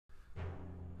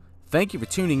Thank you for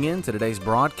tuning in to today's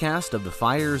broadcast of the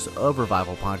Fires of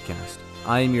Revival podcast.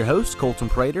 I am your host, Colton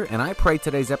Prater, and I pray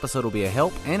today's episode will be a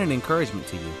help and an encouragement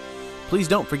to you. Please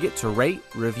don't forget to rate,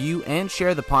 review, and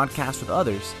share the podcast with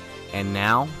others. And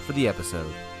now for the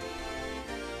episode.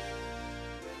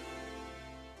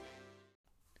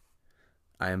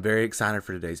 I am very excited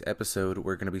for today's episode.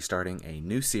 We're going to be starting a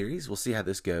new series. We'll see how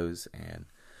this goes, and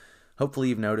hopefully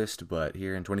you've noticed, but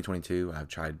here in 2022, I've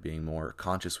tried being more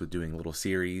conscious with doing little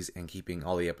series and keeping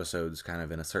all the episodes kind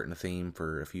of in a certain theme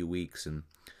for a few weeks, and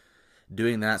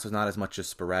doing that so it's not as much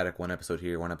just sporadic, one episode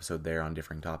here, one episode there on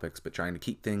different topics, but trying to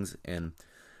keep things in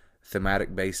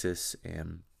thematic basis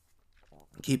and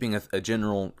keeping a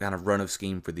general kind of run of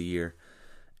scheme for the year.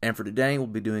 And for today, we'll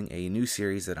be doing a new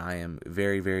series that I am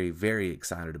very, very, very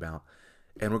excited about.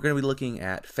 And we're going to be looking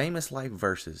at famous life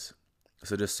verses.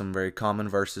 So just some very common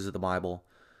verses of the Bible,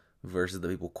 verses that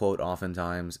people quote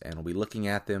oftentimes, and we'll be looking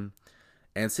at them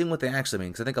and seeing what they actually mean.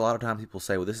 Because I think a lot of times people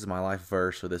say, well, this is my life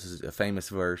verse, or this is a famous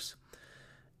verse,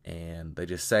 and they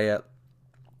just say it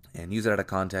and use it out of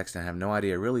context and have no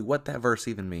idea really what that verse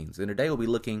even means. And today we'll be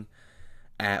looking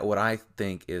at what I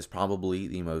think is probably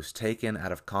the most taken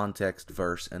out of context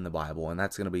verse in the Bible, and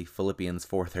that's going to be Philippians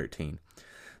 4:13.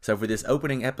 So for this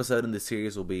opening episode in this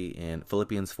series will be in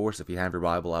Philippians 4, so if you have your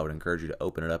Bible, I would encourage you to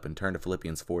open it up and turn to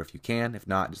Philippians 4 if you can. If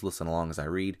not, just listen along as I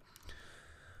read.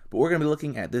 But we're going to be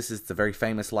looking at this. It's a very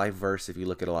famous life verse. If you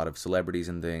look at a lot of celebrities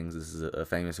and things, this is a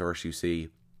famous verse you see.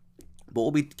 But we'll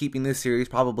be keeping this series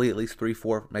probably at least 3,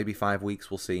 4, maybe 5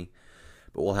 weeks. We'll see.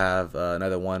 But we'll have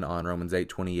another one on Romans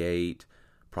 8:28,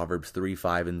 Proverbs 3,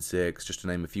 5, and 6, just to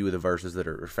name a few of the verses that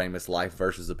are famous life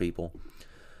verses of people.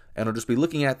 And we'll just be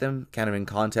looking at them kind of in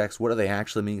context. What do they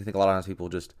actually mean? I think a lot of times people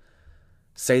just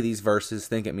say these verses,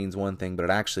 think it means one thing, but it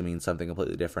actually means something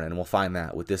completely different. And we'll find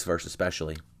that with this verse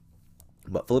especially.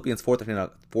 But Philippians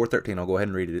 4:13, I'll go ahead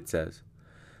and read it. It says,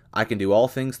 I can do all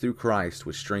things through Christ,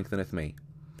 which strengtheneth me.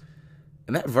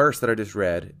 And that verse that I just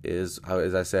read is,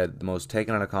 as I said, the most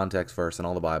taken out of context verse in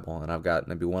all the Bible. And I've got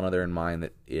maybe one other in mind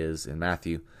that is in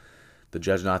Matthew, the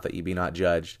judge not that ye be not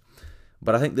judged.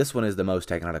 But I think this one is the most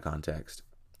taken out of context.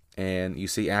 And you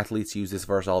see athletes use this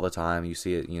verse all the time. You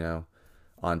see it,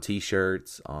 on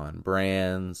t-shirts, on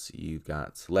brands. You've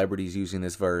got celebrities using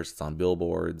this verse. It's on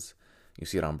billboards. You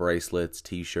see it on bracelets,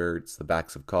 t-shirts, the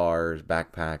backs of cars,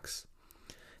 backpacks.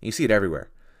 You see it everywhere.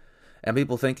 And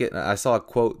people think it. I saw a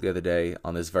quote the other day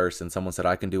on this verse, and someone said,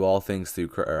 I can do all things through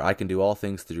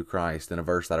Christ, in a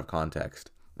verse out of context.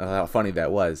 I thought how funny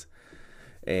that was.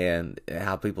 And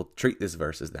how people treat this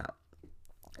verse as that.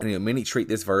 And many treat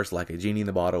this verse like a genie in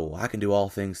the bottle. Well, I can do all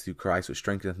things through Christ, which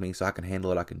strengtheneth me, so I can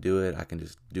handle it, I can do it, I can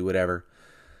just do whatever.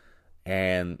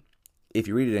 And if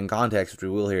you read it in context, which we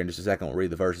will here in just a second, we'll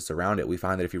read the verses around it, we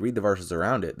find that if you read the verses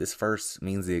around it, this verse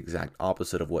means the exact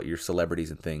opposite of what your celebrities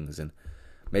and things, and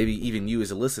maybe even you as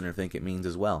a listener think it means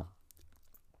as well.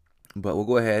 But we'll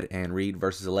go ahead and read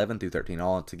verses 11 through 13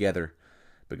 all together,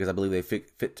 because I believe they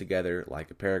fit together like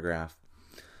a paragraph.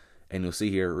 And you'll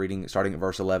see here, starting at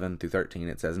verse 11 through 13,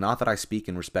 it says, Not that I speak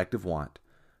in respect of want,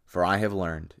 for I have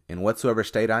learned, in whatsoever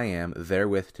state I am,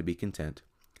 therewith to be content.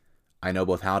 I know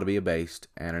both how to be abased,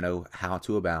 and I know how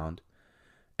to abound.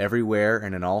 Everywhere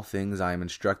and in all things I am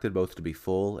instructed both to be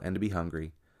full and to be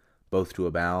hungry, both to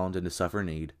abound and to suffer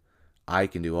need. I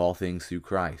can do all things through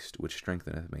Christ, which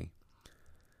strengtheneth me.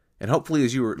 And hopefully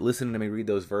as you were listening to me read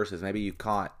those verses, maybe you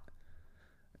caught,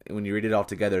 when you read it all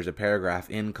together as a paragraph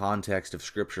in context of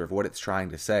Scripture of what it's trying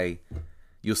to say,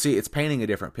 you'll see it's painting a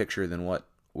different picture than what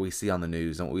we see on the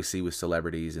news and what we see with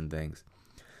celebrities and things.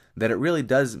 That it really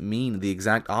does mean the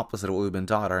exact opposite of what we've been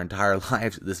taught our entire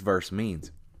lives this verse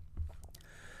means.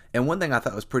 And one thing I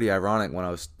thought was pretty ironic when I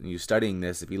was studying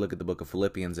this, if you look at the book of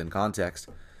Philippians in context,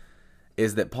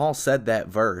 is that Paul said that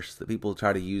verse that people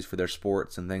try to use for their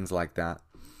sports and things like that.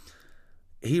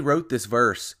 He wrote this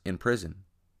verse in prison.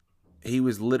 He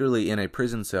was literally in a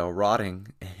prison cell rotting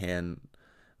and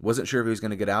wasn't sure if he was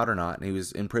going to get out or not. And he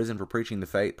was in prison for preaching the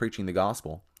faith, preaching the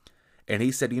gospel. And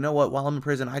he said, you know what? While I'm in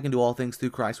prison, I can do all things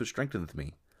through Christ, which strengtheneth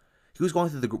me. He was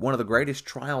going through one of the greatest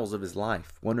trials of his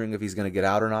life, wondering if he's going to get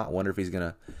out or not, wonder if he's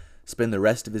going to spend the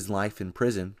rest of his life in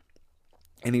prison.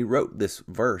 And he wrote these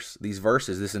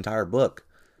verses, this entire book,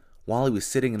 while he was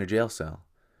sitting in a jail cell.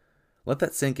 Let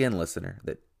that sink in, listener,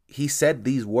 that he said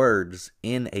these words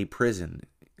in a prison.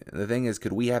 The thing is,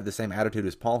 could we have the same attitude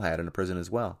as Paul had in a prison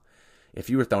as well? If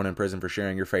you were thrown in prison for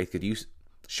sharing your faith, could you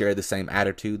share the same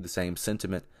attitude, the same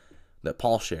sentiment that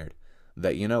Paul shared?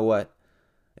 That, you know what?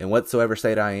 In whatsoever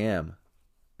state I am,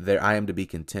 there I am to be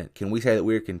content. Can we say that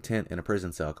we're content in a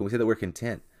prison cell? Can we say that we're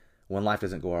content when life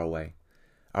doesn't go our way?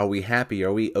 Are we happy?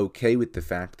 Are we okay with the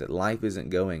fact that life isn't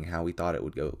going how we thought it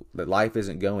would go? That life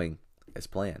isn't going as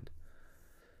planned?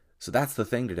 So that's the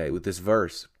thing today with this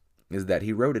verse, is that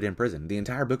he wrote it in prison. The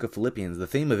entire book of Philippians, the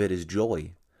theme of it is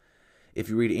joy. If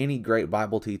you read any great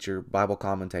Bible teacher, Bible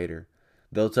commentator,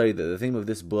 they'll tell you that the theme of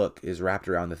this book is wrapped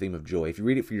around the theme of joy. If you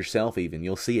read it for yourself even,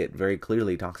 you'll see it very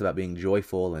clearly. It talks about being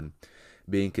joyful and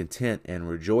being content and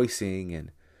rejoicing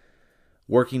and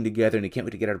working together, and he can't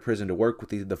wait to get out of prison to work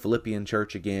with the Philippian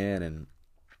church again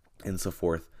and so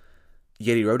forth.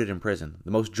 Yet he wrote it in prison.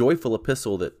 The most joyful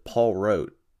epistle that Paul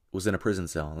wrote was in a prison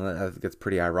cell. And I think it's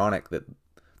pretty ironic that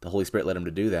the Holy Spirit led him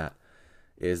to do that.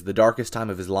 Is the darkest time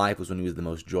of his life was when he was the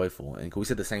most joyful. And we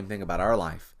said the same thing about our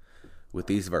life with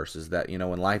these verses, that,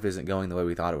 when life isn't going the way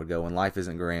we thought it would go, when life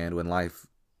isn't grand, when life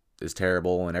is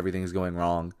terrible and everything's going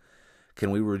wrong,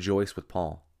 can we rejoice with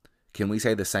Paul? Can we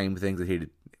say the same things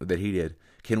that he did?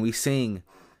 Can we sing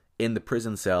in the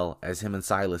prison cell as him and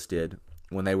Silas did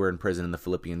when they were in prison in the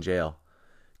Philippian jail?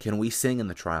 Can we sing in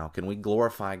the trial? Can we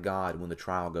glorify God when the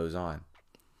trial goes on?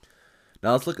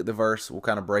 Now let's look at the verse. We'll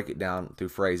kind of break it down through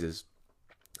phrases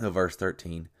of verse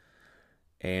 13.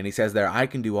 And he says there, I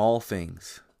can do all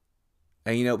things.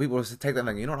 And people take that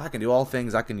and think, I can do all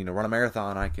things. I can, run a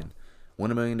marathon. I can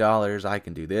win $1 million. I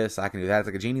can do this. I can do that. It's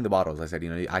like a genie in the bottle, as I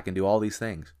said. I can do all these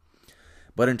things.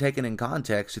 But taken in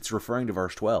context, it's referring to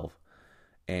verse 12.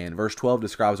 And verse 12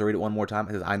 describes, I'll read it one more time.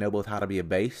 It says, I know both how to be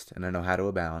abased and I know how to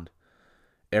abound.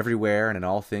 Everywhere and in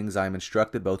all things I am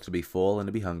instructed both to be full and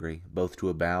to be hungry, both to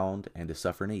abound and to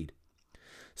suffer need.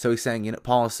 So he's saying,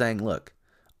 Paul is saying, look,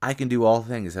 I can do all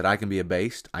things. That I can be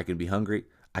abased, I can be hungry,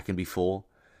 I can be full,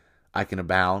 I can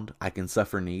abound, I can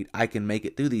suffer need, I can make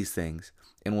it through these things.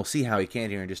 And we'll see how he can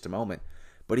here in just a moment.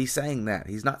 But he's saying that.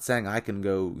 He's not saying I can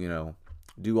go,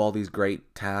 do all these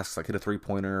great tasks like hit a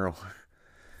three-pointer or,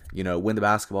 win the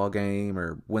basketball game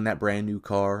or win that brand new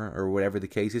car or whatever the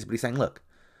case is. But he's saying, look,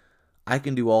 I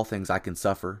can do all things. I can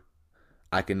suffer.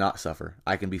 I can not suffer.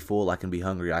 I can be full. I can be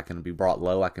hungry. I can be brought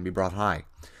low. I can be brought high.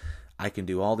 I can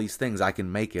do all these things. I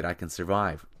can make it. I can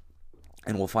survive.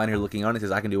 And we'll find here looking on it,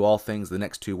 says, I can do all things, the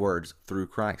next two words, through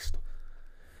Christ.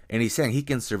 And he's saying he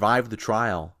can survive the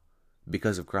trial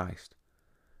because of Christ.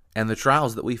 And the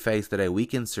trials that we face today, we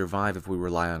can survive if we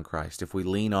rely on Christ. If we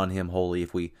lean on him wholly,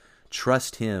 if we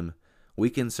trust him, we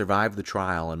can survive the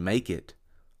trial and make it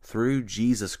through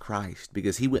Jesus Christ,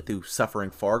 because he went through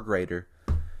suffering far greater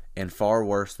and far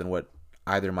worse than what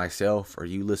either myself or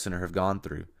you listener have gone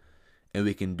through. And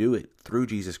we can do it through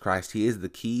Jesus Christ. He is the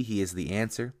key. He is the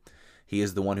answer. He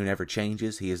is the one who never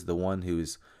changes. He is the one who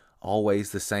is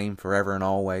always the same forever and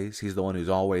always. He's the one who's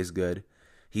always good.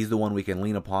 He's the one we can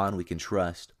lean upon, we can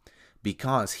trust,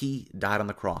 because he died on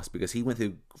the cross, because he went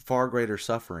through far greater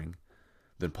suffering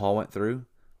than Paul went through,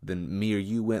 than me or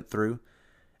you went through.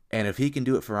 And if he can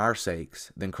do it for our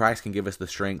sakes, then Christ can give us the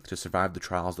strength to survive the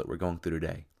trials that we're going through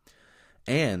today.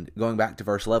 And going back to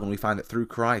verse 11, we find that through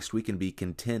Christ we can be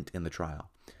content in the trial.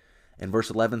 And verse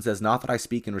 11 says, Not that I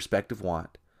speak in respect of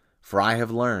want, for I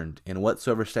have learned in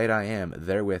whatsoever state I am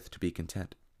therewith to be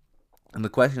content. And the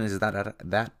question is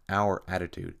that our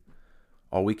attitude?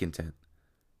 Are we content?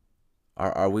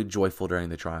 Are we joyful during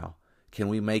the trial? Can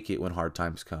we make it when hard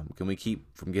times come? Can we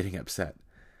keep from getting upset?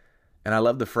 And I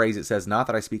love the phrase, it says, not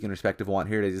that I speak in respect of want.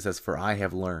 Here it is, it says, for I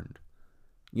have learned.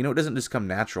 It doesn't just come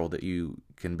natural that you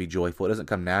can be joyful. It doesn't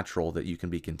come natural that you can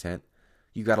be content.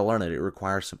 You got to learn it. It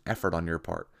requires some effort on your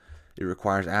part. It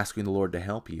requires asking the Lord to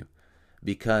help you,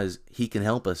 because he can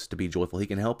help us to be joyful. He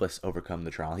can help us overcome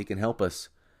the trial. He can help us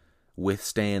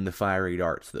withstand the fiery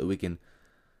darts, so that we can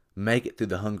make it through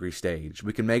the hungry stage.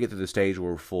 We can make it through the stage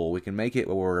where we're full. We can make it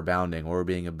where we're abounding, where we're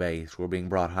being abased, where we're being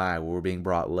brought high, where we're being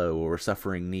brought low, where we're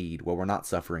suffering need, where we're not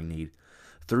suffering need.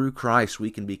 Through Christ, we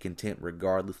can be content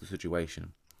regardless of the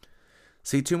situation.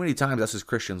 See, too many times us as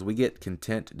Christians, we get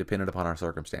content dependent upon our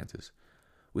circumstances.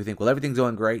 We think, well, everything's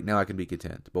going great, now I can be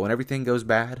content. But when everything goes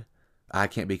bad, I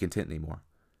can't be content anymore.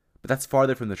 But that's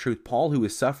farther from the truth. Paul, who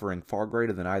is suffering far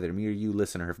greater than either me or you,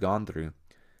 listener, have gone through,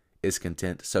 is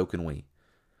content. So can we.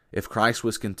 If Christ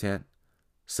was content,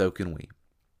 so can we.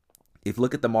 If you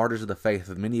look at the martyrs of the faith,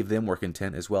 many of them were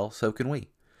content as well, so can we.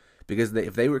 Because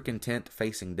if they were content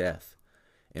facing death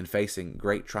and facing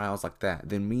great trials like that,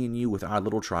 then me and you, with our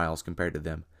little trials compared to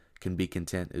them, can be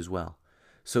content as well.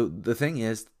 So the thing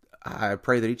is, I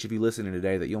pray that each of you listening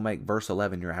today, that you'll make verse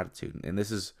 11 your attitude. And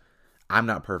this is, I'm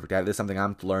not perfect. This is something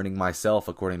I'm learning myself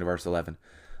according to verse 11,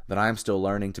 that I'm still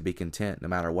learning to be content no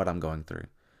matter what I'm going through.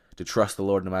 To trust the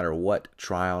Lord no matter what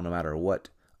trial, no matter what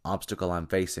obstacle I'm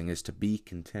facing, is to be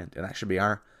content. And that should be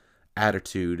our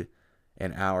attitude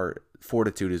and our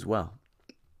fortitude as well.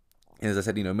 And as I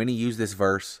said, many use this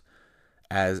verse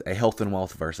as a health and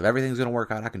wealth verse. If everything's going to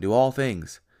work out, I can do all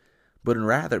things. But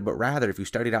rather, if you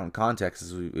study it out in context,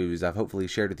 as I've hopefully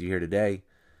shared with you here today,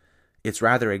 it's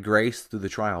rather a grace through the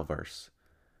trial verse.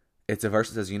 It's a verse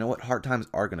that says, you know what, hard times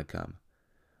are going to come,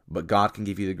 but God can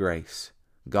give you the grace.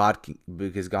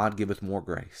 Because God giveth more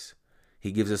grace.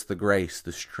 He gives us the grace,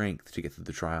 the strength to get through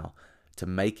the trial, to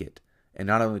make it. And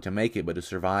not only to make it, but to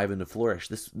survive and to flourish.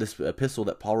 This epistle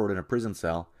that Paul wrote in a prison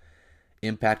cell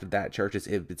impacted that church.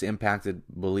 It's impacted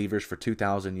believers for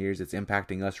 2,000 years. It's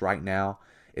impacting us right now.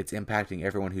 It's impacting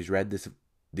everyone who's read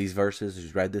these verses,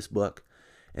 who's read this book.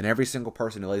 And every single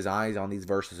person who lays eyes on these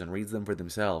verses and reads them for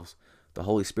themselves, the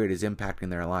Holy Spirit is impacting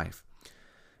their life.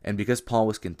 And because Paul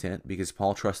was content, because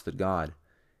Paul trusted God,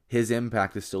 his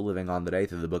impact is still living on today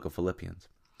through the book of Philippians.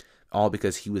 All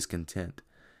because he was content.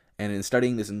 And in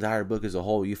studying this entire book as a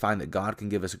whole, you find that God can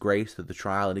give us grace through the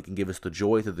trial, and he can give us the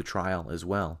joy through the trial as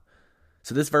well.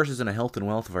 So this verse isn't a health and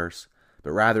wealth verse,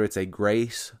 but rather it's a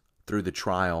grace through the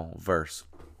trial verse.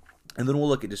 And then we'll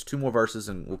look at just 2 more verses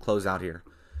and we'll close out here.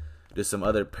 Just some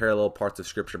other parallel parts of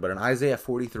Scripture. But in Isaiah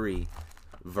 43,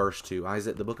 verse 2,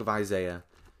 the book of Isaiah,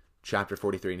 chapter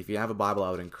 43. And if you have a Bible, I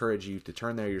would encourage you to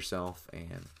turn there yourself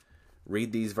and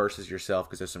read these verses yourself,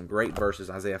 because there's some great verses.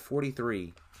 Isaiah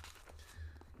 43,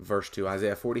 verse 2.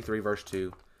 Isaiah 43, verse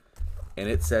 2. And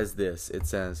it says this. It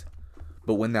says,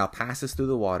 "But when thou passest through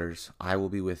the waters, I will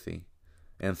be with thee.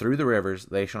 And through the rivers,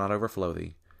 they shall not overflow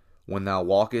thee. When thou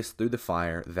walkest through the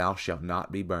fire, thou shalt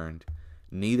not be burned,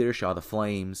 neither shall the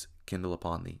flames kindle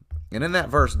upon thee." And in that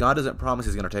verse, God doesn't promise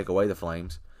he's going to take away the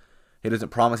flames. He doesn't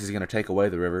promise he's going to take away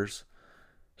the rivers.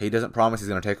 He doesn't promise he's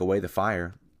going to take away the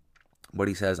fire. But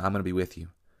he says, I'm going to be with you.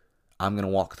 I'm going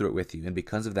to walk through it with you. And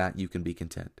because of that, you can be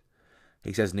content.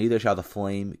 He says, neither shall the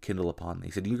flame kindle upon thee.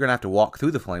 He said, you're going to have to walk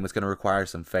through the flame. It's going to require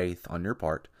some faith on your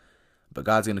part. But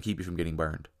God's going to keep you from getting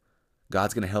burned.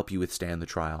 God's going to help you withstand the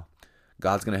trial.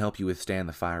 God's going to help you withstand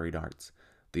the fiery darts,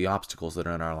 the obstacles that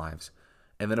are in our lives.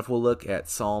 And then if we'll look at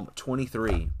Psalm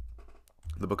 23,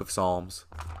 the book of Psalms,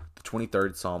 the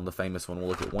 23rd Psalm, the famous one, we'll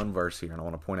look at one verse here. And I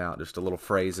want to point out just a little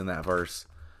phrase in that verse.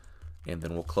 And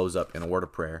then we'll close up in a word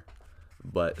of prayer.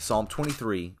 But Psalm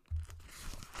 23,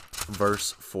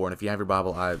 verse 4. And if you have your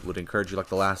Bible, I would encourage you, like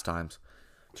the last times,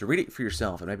 to read it for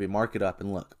yourself and maybe mark it up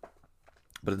and look.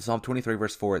 But in Psalm 23,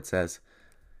 verse 4, it says,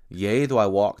 "Yea, though I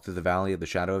walk through the valley of the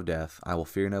shadow of death, I will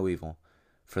fear no evil.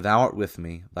 For thou art with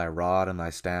me, thy rod and thy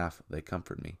staff, they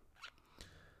comfort me."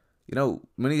 You know,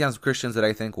 many times Christians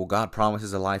today think, well, God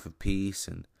promises a life of peace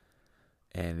and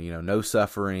no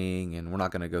suffering, and we're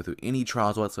not going to go through any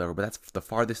trials whatsoever. But that's the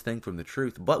farthest thing from the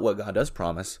truth. But what God does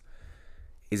promise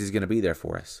is he's going to be there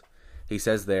for us. He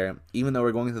says there, even though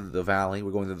we're going through the valley,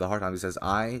 we're going through the hard times, he says,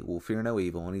 I will fear no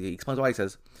evil. And he explains why. He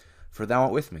says, for thou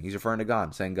art with me. He's referring to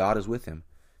God, saying God is with him.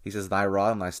 He says, thy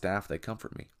rod and thy staff, they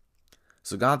comfort me.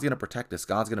 So God's going to protect us.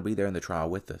 God's going to be there in the trial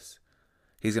with us.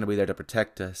 He's going to be there to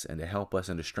protect us and to help us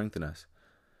and to strengthen us.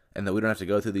 And that we don't have to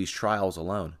go through these trials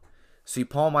alone. See,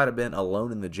 Paul might have been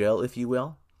alone in the jail, if you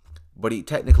will, but he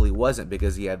technically wasn't,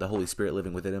 because he had the Holy Spirit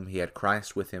living within him. He had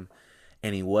Christ with him,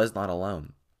 and he was not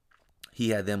alone. He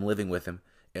had them living with him,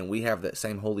 and we have that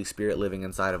same Holy Spirit living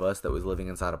inside of us that was living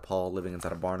inside of Paul, living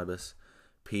inside of Barnabas,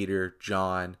 Peter,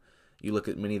 John. You look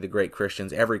at many of the great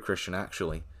Christians, every Christian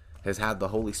actually has had the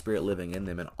Holy Spirit living in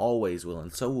them and always will,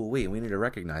 and so will we, and we need to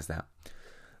recognize that.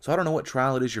 So I don't know what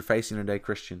trial it is you're facing today,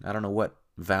 Christian. I don't know what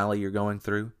valley you're going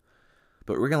through.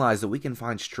 But realize that we can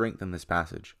find strength in this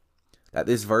passage. That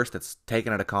this verse that's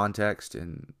taken out of context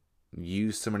and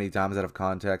used so many times out of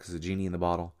context as a genie in the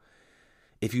bottle,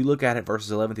 if you look at it,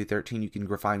 verses 11 through 13, you can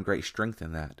find great strength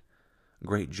in that,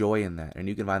 great joy in that. And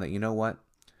you can find that, you know what?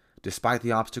 Despite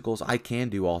the obstacles, I can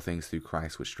do all things through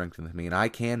Christ, which strengthens me. And I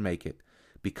can make it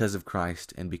because of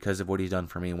Christ and because of what he's done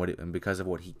for me and because of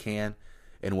what he can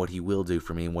and what he will do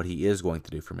for me and what he is going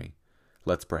to do for me.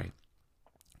 Let's pray.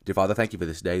 Dear Father, thank you for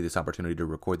this day, this opportunity to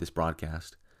record this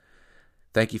broadcast.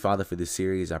 Thank you, Father, for this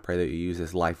series. I pray that you use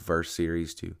this life verse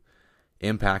series to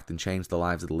impact and change the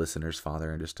lives of the listeners,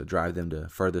 Father, and just to drive them to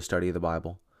further study of the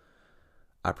Bible.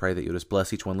 I pray that you'll just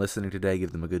bless each one listening today,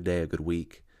 give them a good day, a good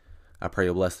week. I pray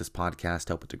you'll bless this podcast,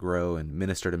 help it to grow, and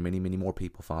minister to many, many more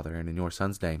people, Father, and in your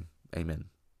Son's name, amen.